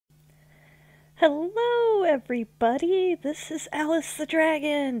Hello, everybody! This is Alice the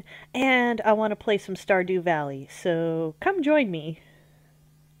Dragon, and I want to play some Stardew Valley, so come join me.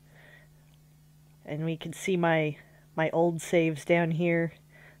 And we can see my old saves down here.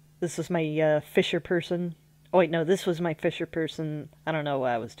 This was my fisher person. Oh wait, no, this was my fisher person. I don't know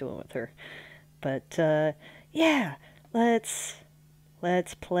what I was doing with her. But yeah, let's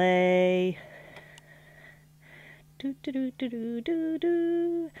play. Do do do do do do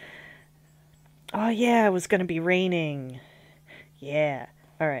do. Oh yeah, it was gonna be raining. Yeah.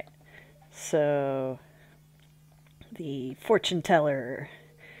 All right. So the fortune teller.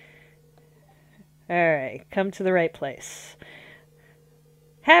 All right, come to the right place.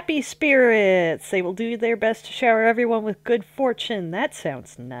 Happy spirits! They will do their best to shower everyone with good fortune. That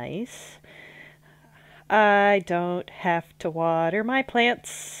sounds nice. I don't have to water my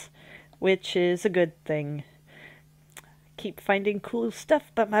plants, which is a good thing. Keep finding cool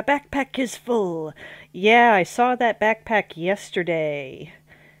stuff, but my backpack is full. Yeah, I saw that backpack yesterday.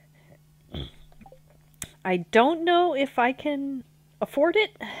 I don't know if I can afford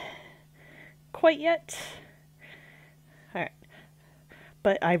it quite yet. Alright.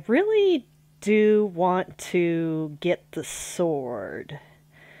 But I really do want to get the sword.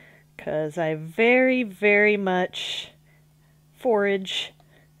 Because I very, very much forage.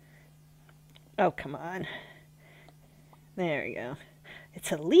 Oh, come on. There we go.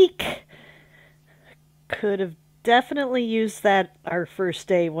 It's a leek. Could have definitely used that our first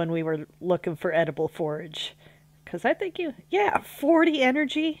day when we were looking for edible forage. Because I think yeah, 40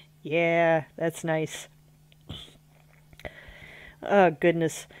 energy. Yeah, that's nice. Oh,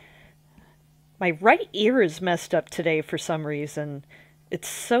 goodness. My right ear is messed up today for some reason. It's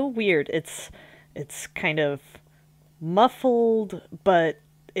so weird. It's kind of muffled, but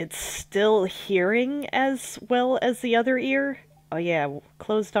it's still hearing as well as the other ear. Oh yeah,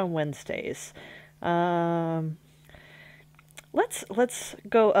 closed on Wednesdays. Um, let's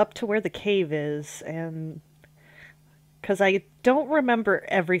go up to where the cave is, and because I don't remember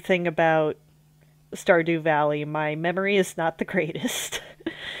everything about Stardew Valley, my memory is not the greatest.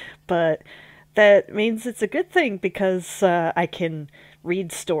 But that means it's a good thing because I can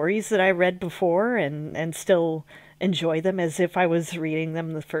read stories that I read before and still enjoy them as if I was reading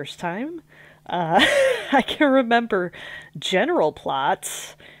them the first time. I can remember general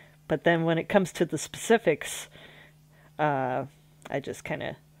plots, but then when it comes to the specifics, I just kind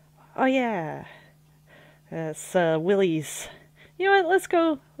of, oh yeah, that's Willie's. You know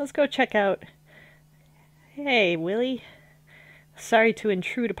what? Let's go check out. Hey, Willie. Sorry to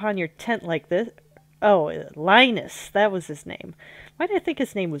intrude upon your tent like this. Oh, Linus, that was his name. Why did I think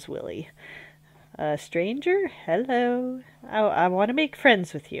his name was Willie? Stranger, hello. I want to make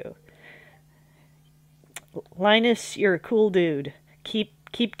friends with you. Linus, you're a cool dude.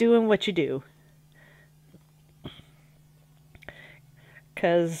 Keep doing what you do.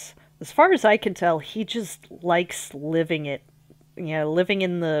 'Cause as far as I can tell, he just likes living it, living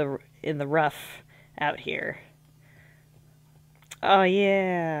in the rough out here. Oh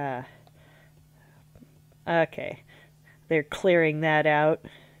yeah. Okay. They're clearing that out.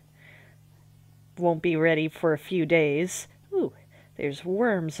 Won't be ready for a few days. Ooh, there's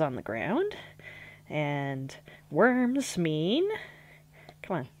worms on the ground. And worms mean...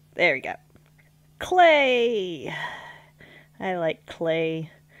 Come on. There we go. Clay! I like clay.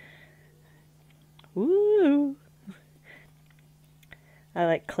 Ooh! I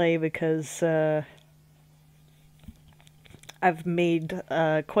like clay because I've made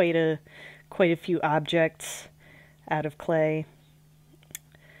quite a few objects out of clay.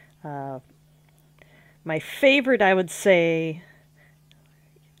 My favorite, I would say.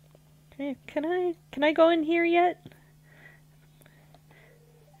 Can I go in here yet?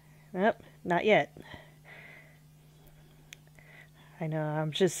 Nope, not yet. I know,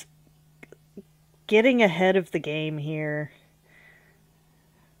 I'm just getting ahead of the game here.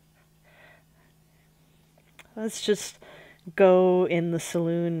 Let's just go in the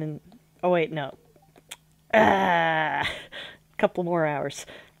saloon and... Oh wait, no. Ah! Couple more hours.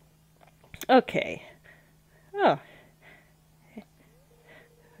 Okay. Oh.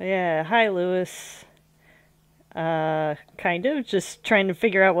 Yeah, hi Lewis. Kind of. Just trying to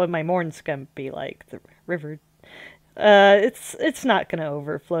figure out what my morning's gonna be like. The river... it's not gonna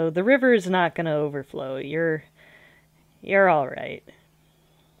overflow. The river is not gonna overflow. You're alright.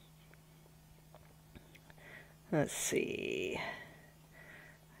 Let's see.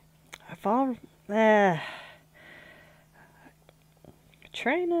 I've all...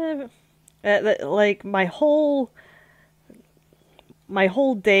 trying to... like, my whole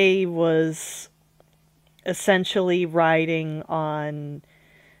day was essentially riding on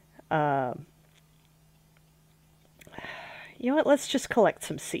you know what, let's just collect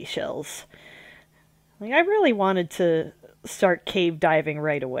some seashells. Like, I really wanted to start cave diving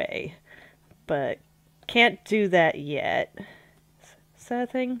right away, but can't do that yet. Is that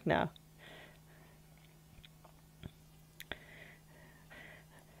a thing? No.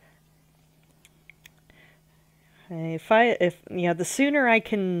 If the sooner I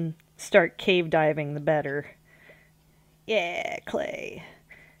can start cave diving, the better. Yeah, clay.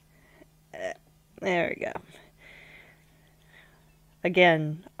 There we go.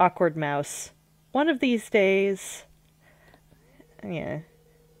 Again, awkward mouse. One of these days. Yeah.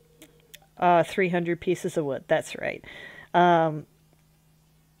 300 pieces of wood. That's right. What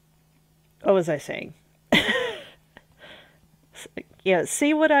was I saying? Yeah,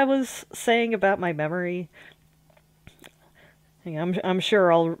 see what I was saying about my memory? Yeah, I'm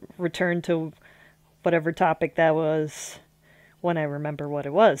sure I'll return to whatever topic that was when I remember what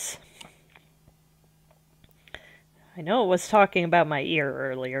it was. I know it was talking about my ear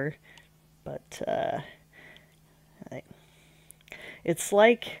earlier, but it's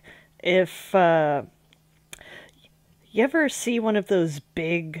like if you ever see one of those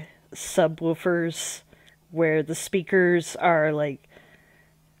big subwoofers where the speakers are like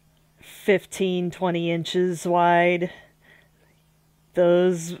 15, 20 inches wide?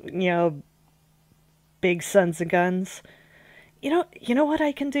 Those, big sons of guns. You know what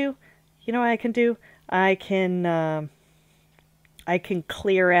I can do? You know what I can do? I can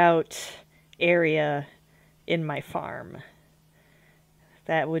clear out area in my farm.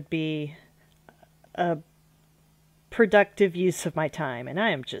 That would be a productive use of my time, and I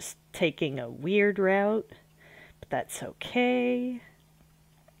am just taking a weird route, but that's okay.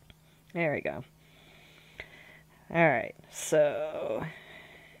 There we go. Alright, so...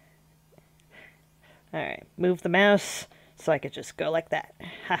 Alright, move the mouse so I could just go like that.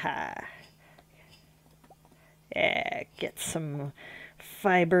 Haha. Yeah, get some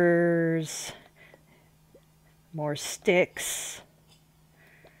fibers. More sticks.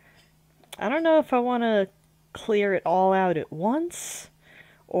 I don't know if I want to clear it all out at once,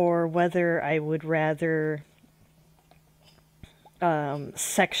 or whether I would rather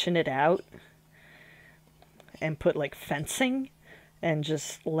section it out and put like fencing and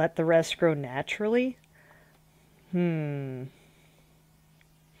just let the rest grow naturally. Because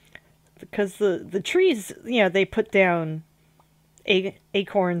the trees, they put down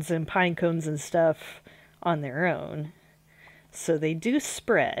acorns and pine cones and stuff on their own. So they do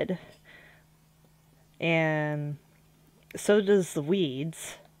spread. And so does the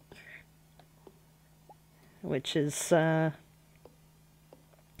weeds. Which is alright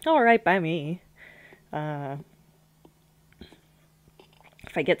by me.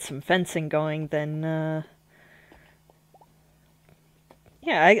 If I get some fencing going, then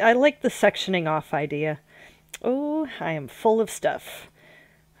yeah, I like the sectioning off idea. Oh, I am full of stuff.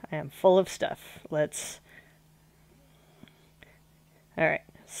 I am full of stuff. Alright,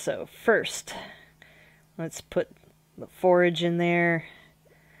 so first, let's put the forage in there,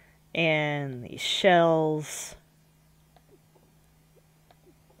 and these shells,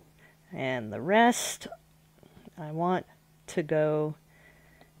 and the rest I want to go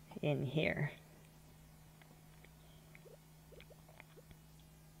in here.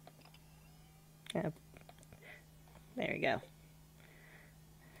 There we go.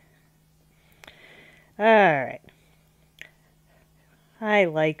 Alright. I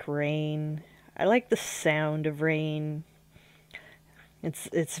like rain. I like the sound of rain.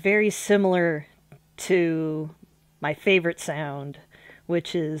 It's very similar to my favorite sound,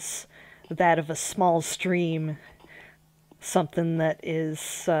 which is that of a small stream. Something that is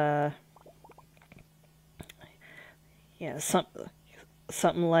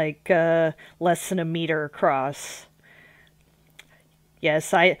something like less than a meter across.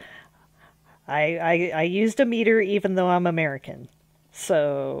 Yes, I used a meter even though I'm American.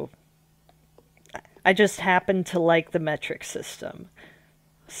 So I just happen to like the metric system.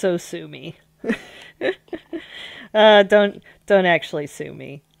 So sue me. Don't actually sue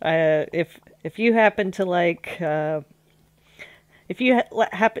me. If you happen to like if you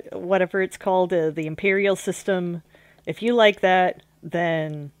happen whatever it's called, the imperial system, if you like that,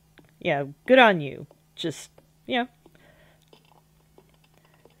 then yeah, good on you. Just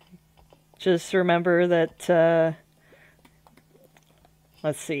just remember that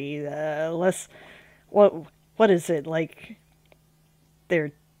let's see, what is it, like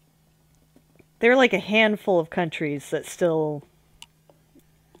they're like a handful of countries that still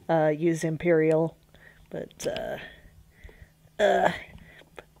use imperial, but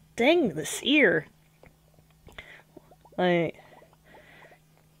dang this ear.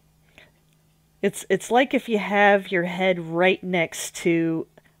 It's like if you have your head right next to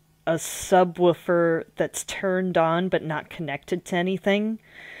a subwoofer that's turned on but not connected to anything.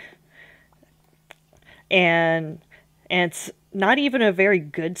 And it's not even a very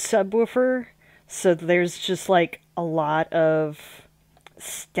good subwoofer, so there's just like a lot of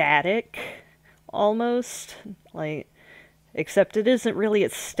static almost, like, except it isn't really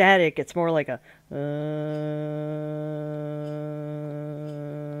it's static, it's more like a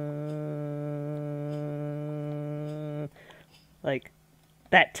like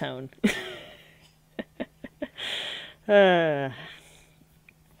that tone. uh,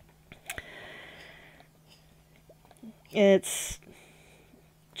 it's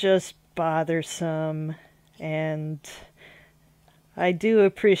just bothersome, and I do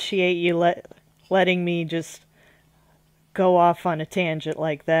appreciate you letting me just go off on a tangent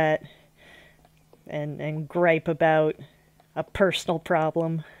like that and gripe about a personal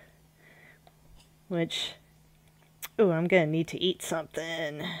problem, which, oh, I'm gonna need to eat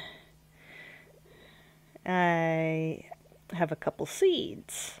something. I have a couple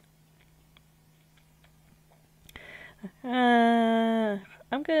seeds. I'm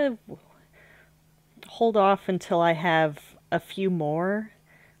gonna hold off until I have a few more.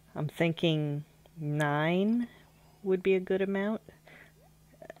 I'm thinking 9 would be a good amount.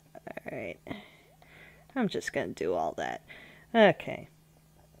 Alright. I'm just gonna do all that. Okay.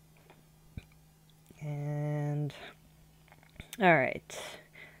 And... alright.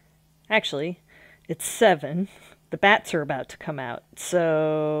 Actually, it's 7. The bats are about to come out,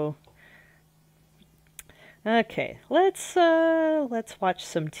 so... okay, let's watch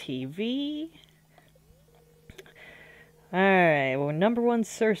some TV. Alright, well, number 1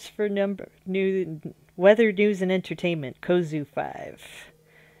 source for weather, news, and entertainment, Kozu 5.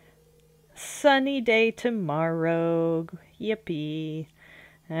 Sunny day tomorrow. Yippee.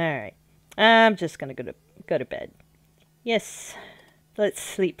 Alright, I'm just gonna go to bed. Yes, let's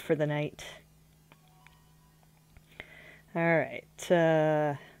sleep for the night. Alright,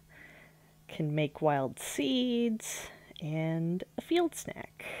 can make wild seeds and a field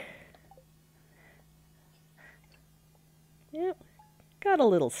snack. Yep, got a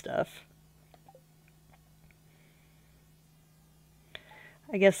little stuff.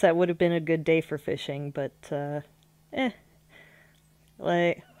 I guess that would have been a good day for fishing, but,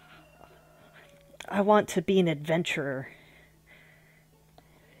 like, I want to be an adventurer.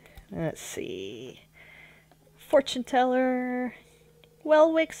 Let's see. Fortune teller.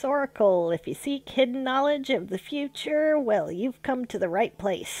 Welwick's Oracle. If you seek hidden knowledge of the future, well, you've come to the right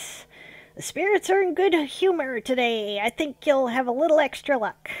place. The spirits are in good humor today. I think you'll have a little extra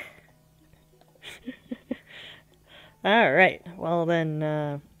luck. Alright, well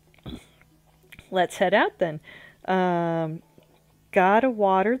then, let's head out then. Gotta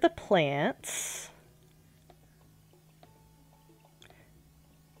water the plants.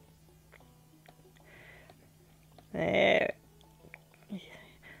 There.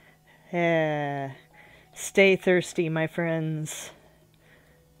 Yeah. Stay thirsty, my friends.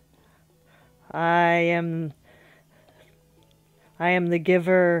 I am the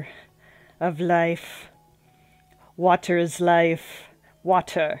giver of life. Water is life.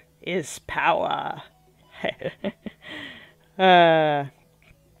 Water is power.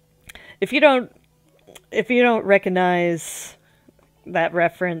 If you don't recognize that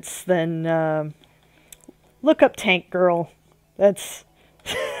reference, then look up Tank Girl. That's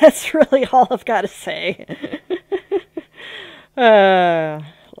really all I've got to say.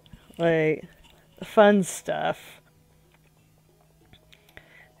 Like, fun stuff.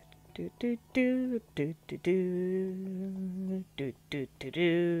 Do do do do do do do do do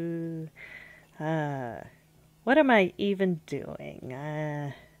do. What am I even doing?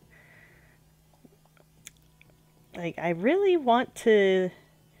 Like, I really want to...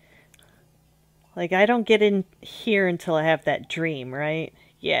 like, I don't get in here until I have that dream, right?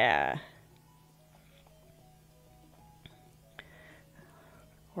 Yeah.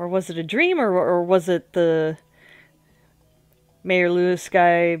 Or was it a dream, or was it the Mayor Lewis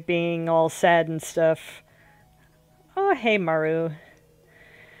guy being all sad and stuff? Oh, hey, Maru.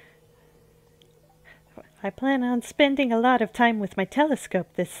 I plan on spending a lot of time with my telescope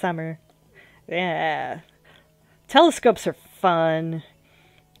this summer. Yeah. Telescopes are fun.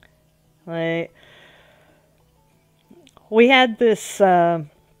 Like, we had this kind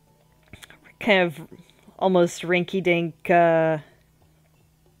of almost rinky-dink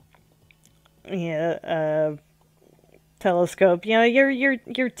telescope. You know,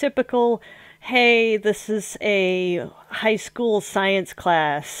 your typical, hey, this is a high school science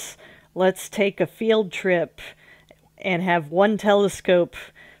class. Let's take a field trip and have one telescope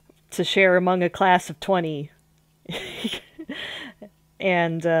to share among a class of 20.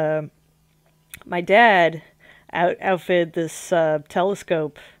 And my dad outfitted this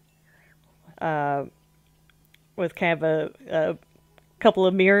telescope with kind of a couple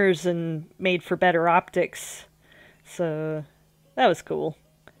of mirrors and made for better optics. So that was cool.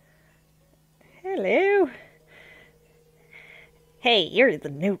 Hello. Hey, you're the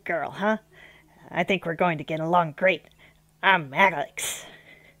new girl, huh? I think we're going to get along great. I'm Alex.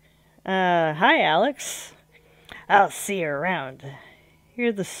 Hi, Alex. I'll see you around.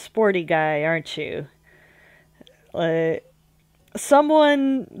 You're the sporty guy, aren't you?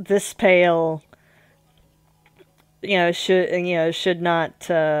 Someone this pale, should not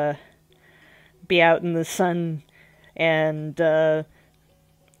be out in the sun, and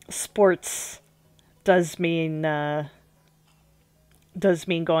sports does mean going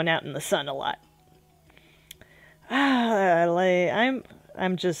out in the sun a lot.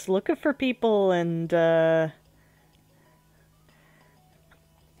 I'm just looking for people, and is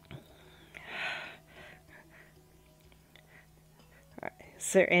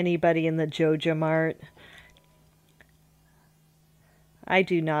there anybody in the Joja Mart? I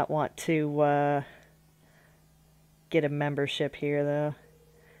do not want to get a membership here, though.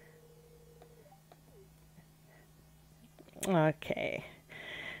 Okay.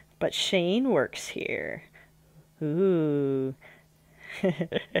 But Shane works here. Ooh.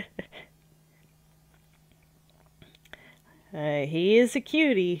 He is a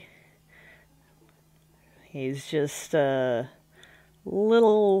cutie. He's just little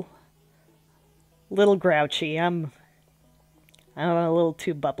grouchy. I'm a little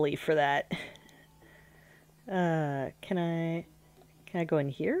too bubbly for that. Can I go in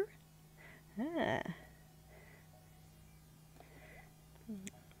here?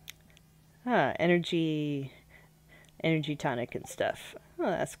 Energy tonic and stuff. Oh,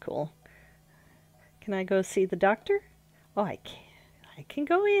 that's cool. Can I go see the doctor? Oh, I can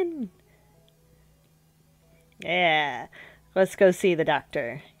go in. Yeah, let's go see the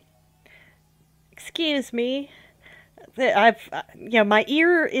doctor. Excuse me. My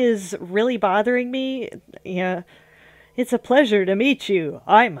ear is really bothering me. Yeah, it's a pleasure to meet you.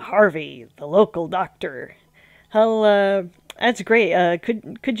 I'm Harvey, the local doctor. That's great.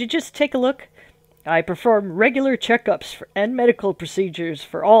 Could you just take a look? I perform regular checkups and medical procedures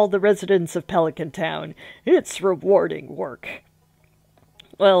for all the residents of Pelican Town. It's rewarding work.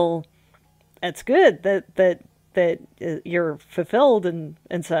 Well, that's good that you're fulfilled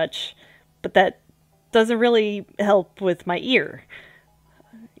and such, but that doesn't really help with my ear.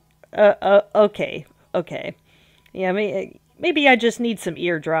 Okay. Yeah, maybe I just need some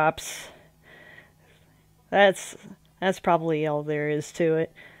eardrops. That's probably all there is to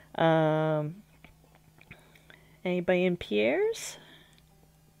it. Anybody in Pierre's?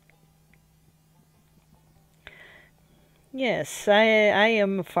 Yes, I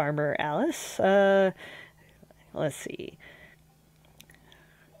am Farmer Alice. Let's see.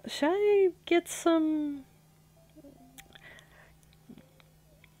 Should I get some?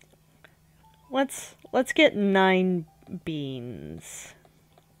 Let's get 9 beans.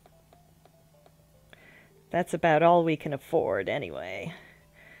 That's about all we can afford anyway.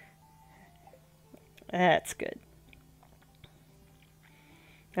 That's good.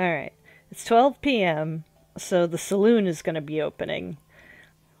 Alright, it's 12 p.m., so the saloon is going to be opening.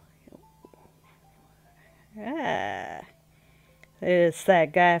 It's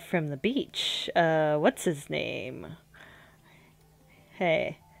that guy from the beach. What's his name?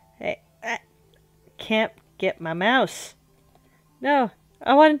 Hey, I can't get my mouse. No,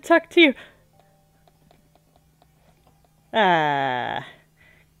 I want to talk to you.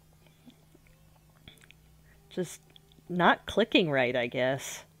 Just not clicking right, I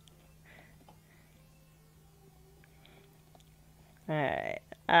guess. Alright,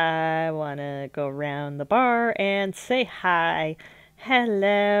 I want to go around the bar and say hi.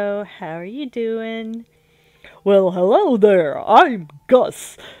 Hello, how are you doing? Well, hello there. I'm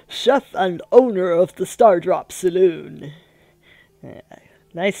Gus, chef and owner of the Stardrop Saloon.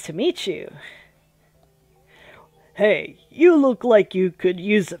 Nice to meet you. Hey, you look like you could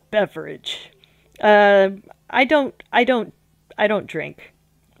use a beverage. I don't drink.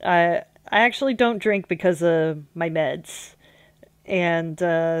 I actually don't drink because of my meds. And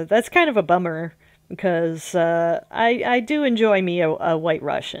that's kind of a bummer because I do enjoy me a White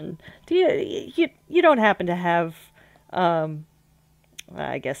Russian. Do you don't happen to have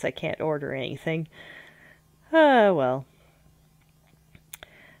I guess I can't order anything. Well.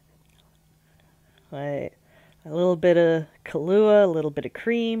 A little bit of Kahlua, a little bit of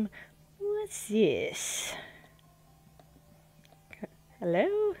cream. What's this?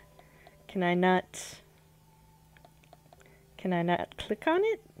 Hello? Can I not... Can I not click on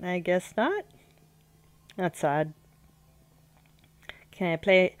it? I guess not. That's odd. Can I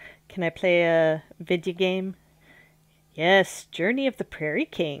play a video game? Yes, Journey of the Prairie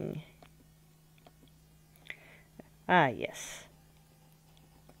King. Ah, yes.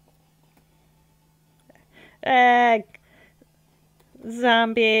 Ah,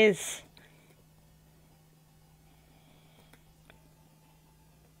 zombies.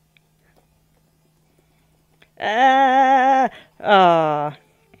 Ah, ah.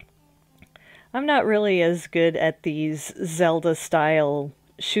 I'm not really as good at these Zelda-style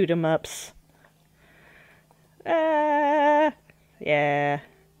shoot-'em-ups. Ah, yeah.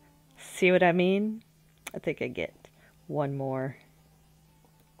 See what I mean? I think I get one more.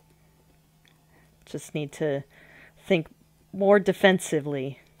 Just need to think more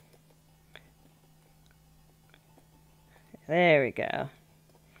defensively. There we go.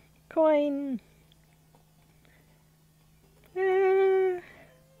 Coin.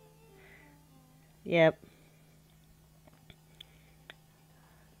 Yep.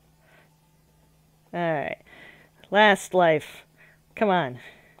 Alright. Last life. Come on.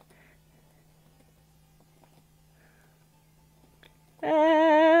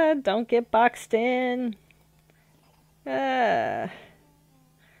 Don't get boxed in. Okay.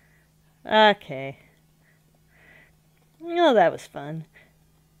 Oh, that was fun.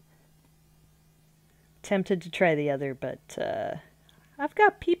 Tempted to try the other, but I've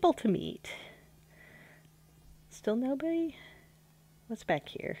got people to meet. Still nobody? What's back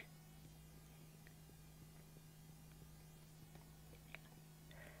here?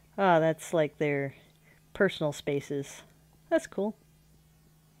 Oh, that's like their personal spaces. That's cool.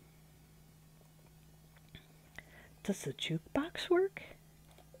 Does the jukebox work?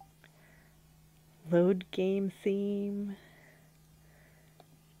 Load game theme.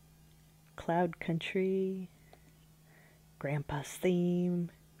 Cloud Country. Grandpa's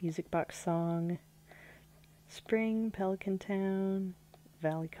theme. Music box song. Spring, Pelican Town.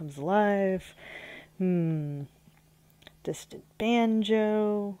 Valley Comes Alive. Distant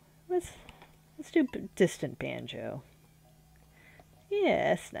Banjo. Let's do Distant Banjo.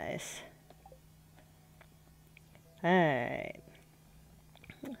 Yeah, that's nice. Alright.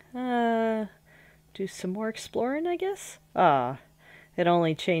 Do some more exploring, I guess? Ah, it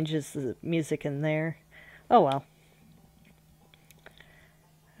only changes the music in there. Oh well.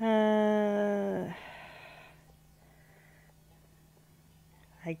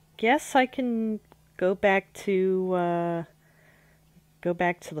 I guess I can go back to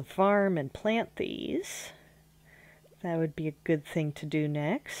the farm and plant these. That would be a good thing to do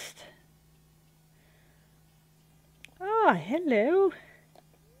next. Oh, hello.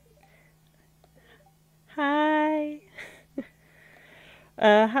 Hi.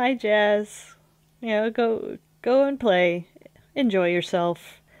 Hi, Jazz. You know, go and play. Enjoy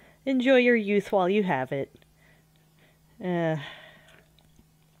yourself. Enjoy your youth while you have it.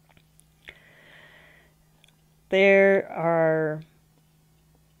 There are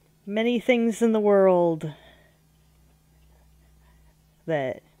many things in the world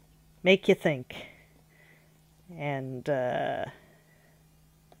that make you think. And, no,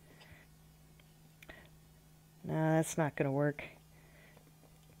 that's not going to work.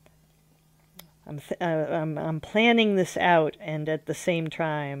 I'm planning this out and at the same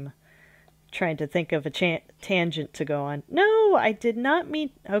time trying to think of a tangent to go on. No, I did not mean...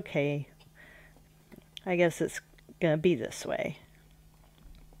 Okay. I guess it's going to be this way.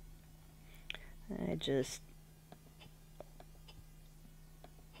 I just...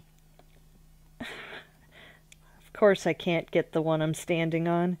 Of course I can't get the one I'm standing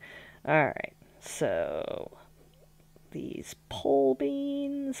on. Alright, so... These pole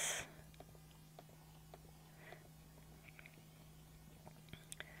beans...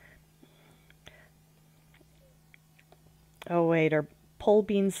 Oh wait, are pole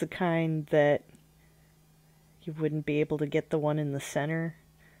beans the kind that you wouldn't be able to get the one in the center?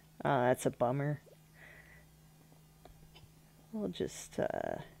 That's a bummer. We'll just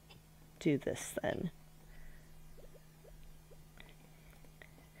do this then.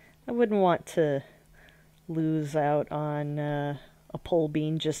 I wouldn't want to lose out on a pole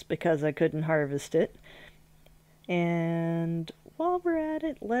bean just because I couldn't harvest it. And while we're at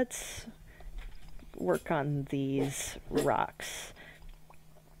it, let's work on these rocks.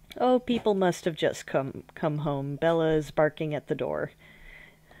 Oh, people must have just come home. Bella is barking at the door.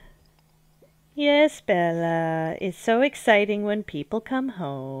 Yes, Bella. It's so exciting when people come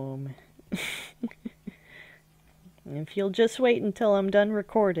home. If you'll just wait until I'm done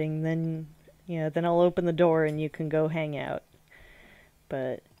recording, then, then I'll open the door and you can go hang out.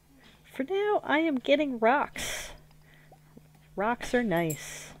 But For now, I am getting rocks. Rocks are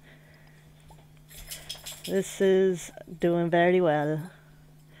nice. This is doing very well.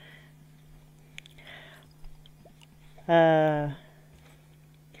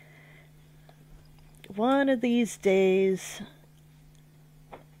 One of these days,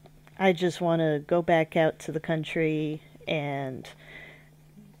 I just want to go back out to the country and,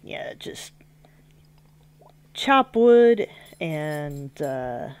 yeah, just chop wood and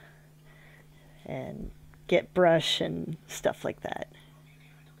get brush and stuff like that.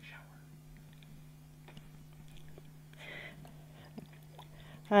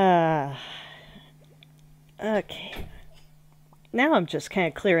 Okay. Now I'm just kind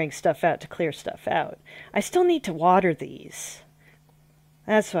of clearing stuff out to clear stuff out. I still need to water these.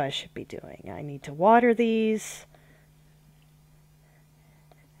 That's what I should be doing. I need to water these.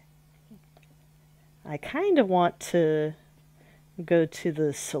 I kind of want to go to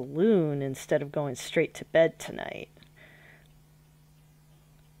the saloon instead of going straight to bed tonight.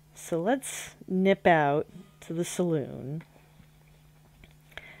 So let's nip out to the saloon.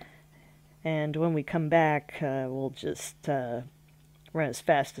 And when we come back, we'll just run as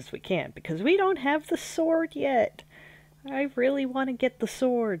fast as we can, because we don't have the sword yet. I really want to get the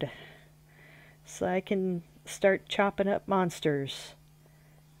sword so I can start chopping up monsters.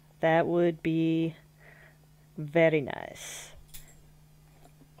 That would be very nice.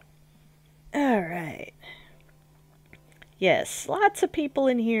 Alright. Yes, lots of people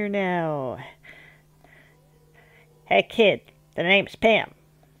in here now. Hey kid, the name's Pam.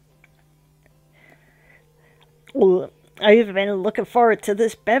 I've been looking forward to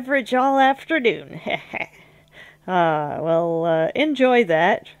this beverage all afternoon. Enjoy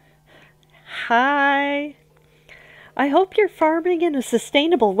that. Hi. I hope you're farming in a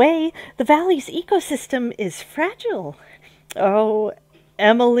sustainable way. The valley's ecosystem is fragile. Oh,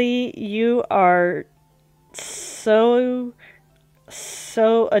 Emily, you are so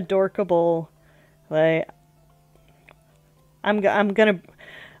adorkable. Like,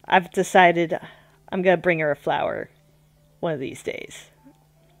 I've decided I'm gonna bring her a flower one of these days.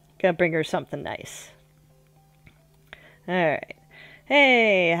 Gonna bring her something nice. Alright.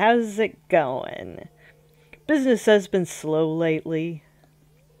 Hey, how's it going? Business has been slow lately.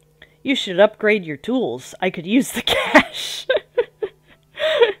 You should upgrade your tools. I could use the cash.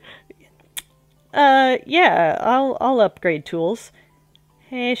 Yeah, I'll upgrade tools.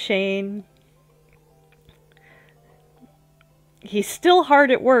 Hey, Shane. He's still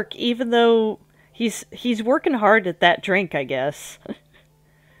hard at work, even though he's working hard at that drink, I guess.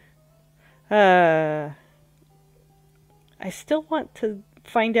 I still want to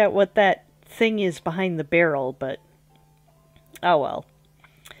find out what that thing is behind the barrel, but oh well.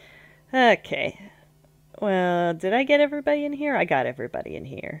 Okay. Well, did I get everybody in here? I got everybody in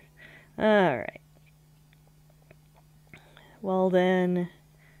here. Alright. Well then,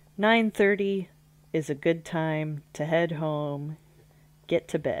 9:30 is a good time to head home, get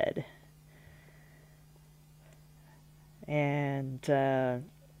to bed. And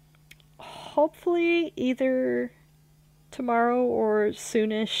hopefully either tomorrow or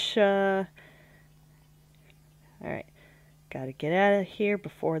soonish. Alright. Gotta get out of here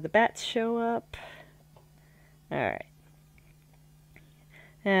before the bats show up. Alright.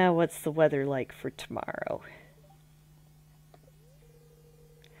 Now, what's the weather like for tomorrow?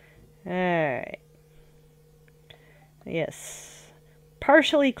 Alright. Yes.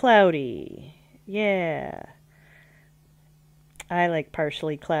 Partially cloudy. Yeah. I like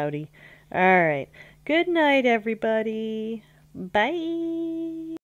partially cloudy. Alright. Good night, everybody. Bye.